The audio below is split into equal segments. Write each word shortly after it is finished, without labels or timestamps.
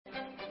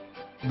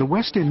The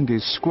West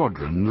Indies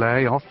squadron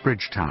lay off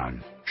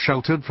Bridgetown,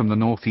 sheltered from the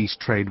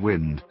northeast trade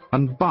wind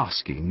and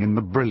basking in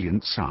the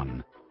brilliant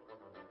sun.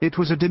 It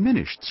was a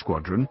diminished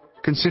squadron,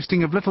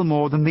 consisting of little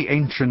more than the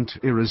ancient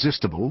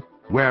Irresistible,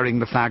 wearing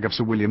the flag of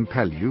Sir William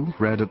Pellew,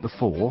 red at the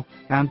fore,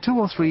 and 2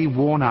 or 3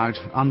 worn-out,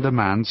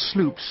 undermanned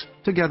sloops,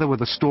 together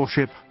with a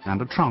storeship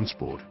and a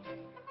transport.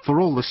 For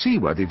all the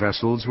seaworthy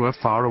vessels were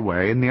far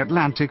away in the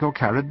Atlantic or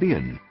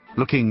Caribbean,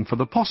 looking for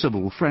the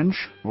possible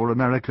French or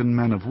American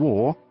men of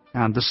war,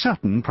 and the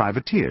certain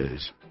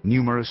privateers,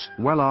 numerous,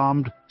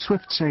 well-armed,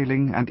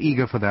 swift-sailing, and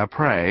eager for their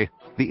prey,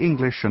 the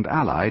English and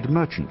Allied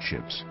merchant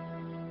ships.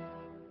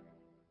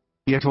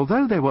 Yet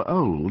although they were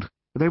old,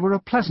 they were a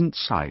pleasant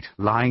sight,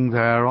 lying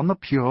there on the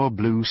pure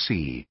blue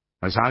sea,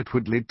 as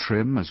outwardly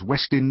trim as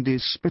West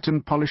Indies spit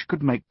and polish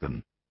could make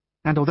them.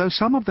 And although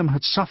some of them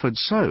had suffered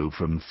so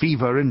from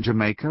fever in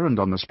Jamaica and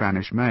on the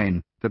Spanish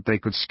Main that they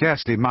could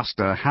scarcely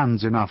muster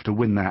hands enough to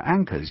win their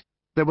anchors,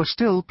 there were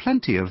still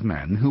plenty of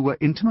men who were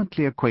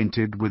intimately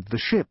acquainted with the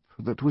ship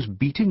that was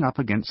beating up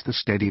against the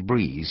steady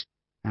breeze,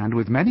 and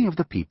with many of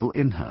the people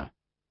in her.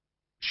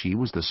 She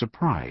was the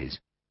Surprise,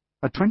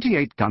 a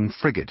 28-gun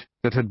frigate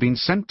that had been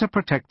sent to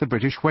protect the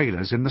British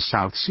whalers in the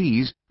South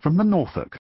Seas from the Norfolk